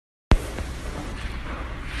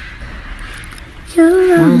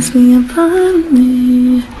You'll always be a part of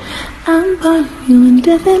me. I'm part of you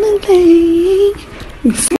indefinitely.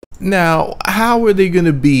 Now, how are they going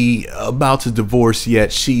to be about to divorce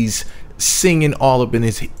yet she's singing all up in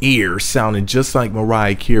his ear, sounding just like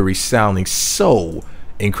Mariah Carey, sounding so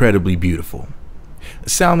incredibly beautiful,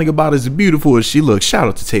 sounding about as beautiful as she looks? Shout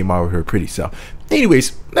out to Tamar with her pretty self.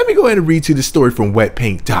 Anyways, let me go ahead and read to the story from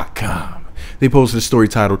wetpaint.com. They posted a story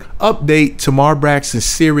titled "Update: Tamar Braxton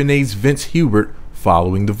serenades Vince Hubert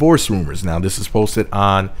following divorce rumors." Now, this is posted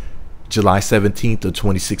on July 17th of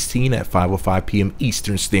 2016 at 5:05 p.m.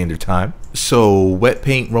 Eastern Standard Time. So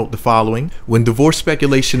Wetpaint wrote the following: "When divorce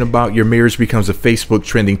speculation about your marriage becomes a Facebook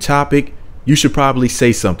trending topic, you should probably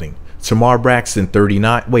say something. Tamar Braxton,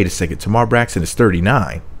 39. Wait a second. Tamar Braxton is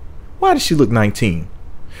 39. Why does she look 19?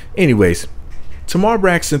 Anyways, Tamar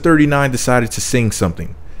Braxton, 39, decided to sing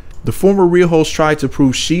something. The former Real host tried to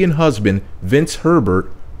prove she and husband Vince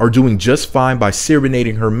Herbert are doing just fine by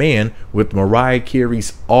serenading her man with Mariah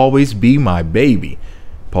Carey's Always Be My Baby."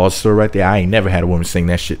 Pause story right there. I ain't never had a woman sing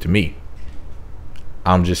that shit to me.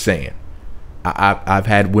 I'm just saying. I've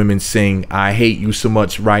had women sing "I Hate You So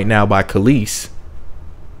Much Right Now" by Khalees.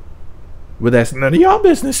 But that's none of y'all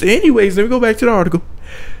business. Anyways, let me go back to the article.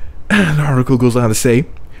 The article goes on to say,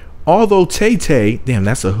 although Tay Tay, damn,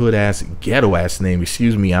 that's a hood ass, ghetto ass name.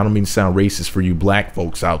 Excuse me, I don't mean to sound racist for you black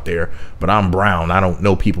folks out there, but I'm brown. I don't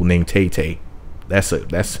know people named Tay Tay. That's a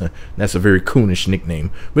very coonish nickname.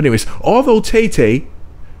 But anyways, although Tay Tay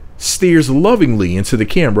stares lovingly into the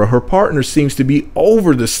camera, her partner seems to be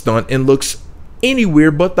over the stunt and looks anywhere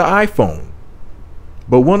but the iPhone.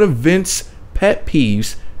 But one of Vince's pet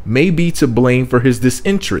peeves may be to blame for his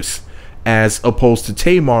disinterest, as opposed to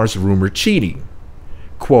Tamar's rumored cheating.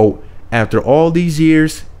 Quote, "After all these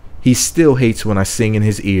years, he still hates when I sing in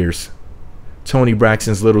his ears." Toni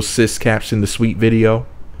Braxton's little sis captioned the sweet video.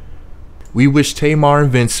 "We wish Tamar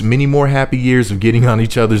and Vince many more happy years of getting on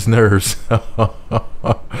each other's nerves."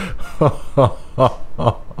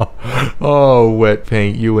 Oh,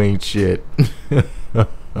 Wetpaint, you ain't shit.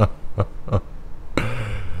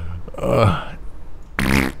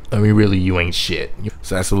 I mean, really, you ain't shit.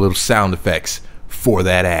 So that's a little sound effects for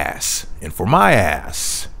that ass. And for my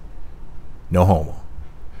ass, no homo.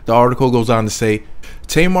 The article goes on to say,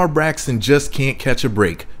 Tamar Braxton just can't catch a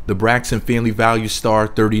break. The Braxton Family Values star,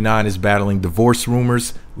 39, is battling divorce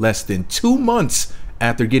rumors less than 2 months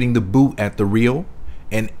after getting the boot at The Real,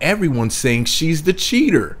 and everyone's saying she's the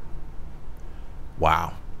cheater.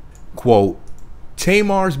 Wow. Quote,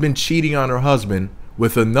 "Tamar's been cheating on her husband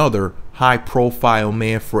with another high-profile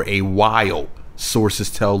man for a while," sources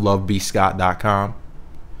tell LoveBScott.com.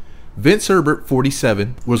 Vince Herbert,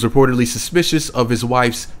 47, was reportedly suspicious of his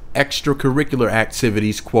wife's extracurricular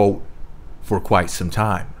activities, quote, "for quite some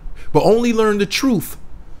time, but only learned the truth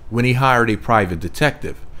when he hired a private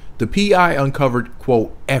detective. The PI uncovered,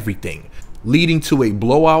 quote, everything, leading to a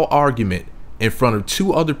blowout argument in front of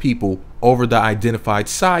 2 other people over the identified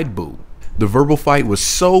side boob. The verbal fight was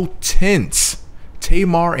so tense,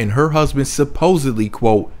 Tamar and her husband supposedly,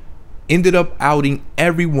 quote, ended up outing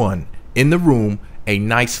everyone in the room a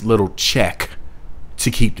nice little check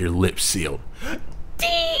to keep their lips sealed."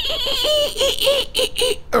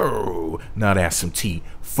 Oh, now that's some tea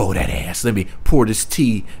for that ass. Let me pour this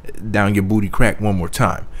tea down your booty crack one more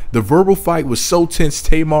time. The verbal fight was so tense,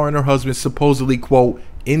 Tamar and her husband supposedly, quote,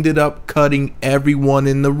 ended up cutting everyone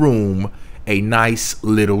in the room a nice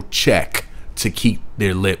little check to keep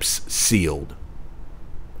their lips sealed.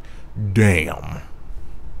 Damn.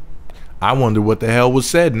 I wonder what the hell was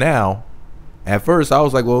said now. At first, I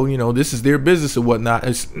was like, well, you know, this is their business and whatnot.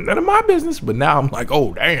 It's none of my business. But now I'm like,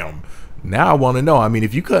 oh, damn. Now I want to know. I mean,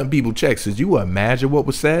 if you cutting people checks, did you imagine what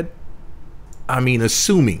was said? I mean,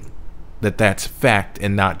 assuming that that's fact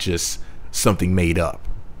and not just something made up.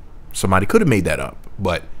 Somebody could have made that up,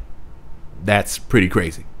 but that's pretty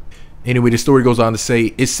crazy. Anyway, the story goes on to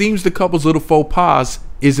say, it seems the couple's little faux pas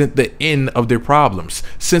isn't the end of their problems,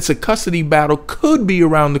 since a custody battle could be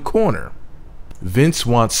around the corner. Vince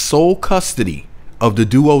wants sole custody of the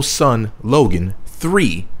duo's son, Logan,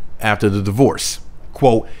 3, after the divorce.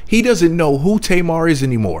 Quote, "He doesn't know who Tamar is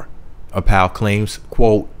anymore," a pal claims.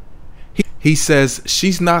 Quote, he says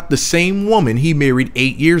she's not the same woman he married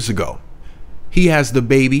 8 years ago. He has the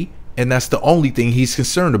baby, and that's the only thing he's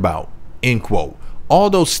concerned about, end quote.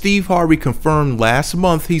 Although Steve Harvey confirmed last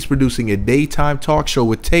month he's producing a daytime talk show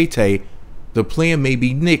with Tay Tay, the plan may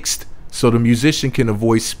be nixed so the musician can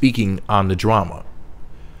avoid speaking on the drama.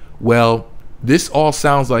 Well, this all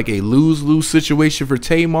sounds like a lose-lose situation for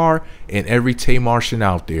Tamar and every Tamartian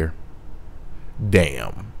out there.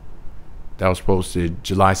 Damn. That was posted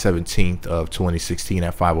July 17th of 2016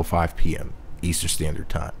 at 5:05 p.m. Eastern Standard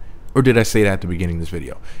Time. Or did I say that at the beginning of this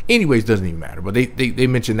video? Anyways, doesn't even matter. But they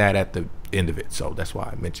mentioned that at the end of it. So that's why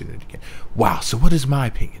I mentioned it again. Wow. So what is my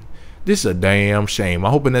opinion? This is a damn shame.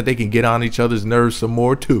 I'm hoping that they can get on each other's nerves some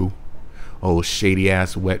more too. Oh, shady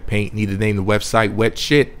ass wet paint. Need to name the website Wet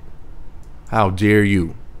Shit. How dare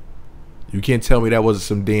you? You can't tell me that wasn't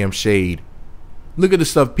some damn shade. Look at the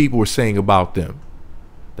stuff people were saying about them.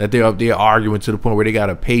 That they're up there arguing to the point where they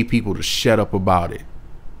gotta pay people to shut up about it.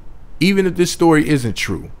 Even if this story isn't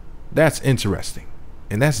true, that's interesting.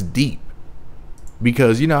 And that's deep.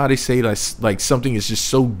 Because you know how they say like something is just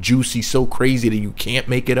so juicy, so crazy that you can't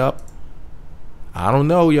make it up? I don't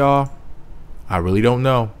know, y'all. I really don't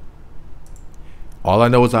know. All I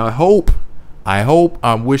know is I hope,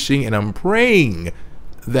 I'm wishing, and I'm praying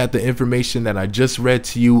that the information that I just read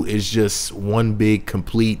to you is just one big,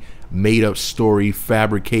 complete, made-up story,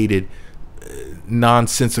 fabricated,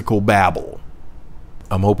 nonsensical babble.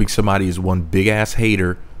 I'm hoping somebody is one big-ass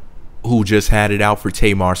hater who just had it out for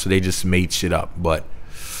Tamar, so they just made shit up. But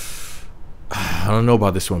I don't know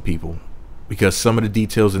about this one, people, because some of the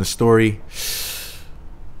details in the story,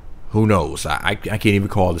 who knows? I can't even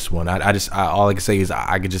call this one. All I can say is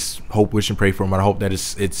I could just hope, wish, and pray for him. I hope that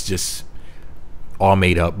it's just all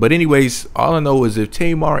made up. But anyways, all I know is if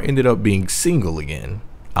Tamar ended up being single again,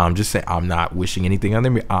 I'm just saying, I'm not wishing anything on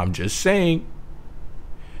their, I'm just saying,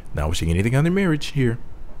 not wishing anything on their marriage here.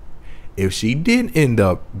 If she did end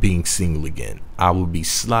up being single again, I will be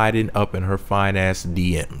sliding up in her fine ass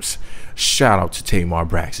DMs. Shout out to Tamar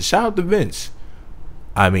Braxton. Shout out to Vince.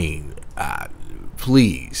 I mean,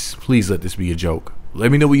 please let this be a joke.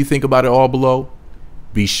 Let me know what you think about it all below.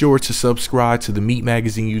 Be sure to subscribe to the Meat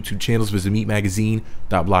Magazine YouTube channels. Visit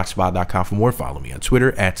meatmagazine.blogspot.com for more. Follow me on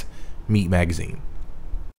Twitter at Meat Magazine.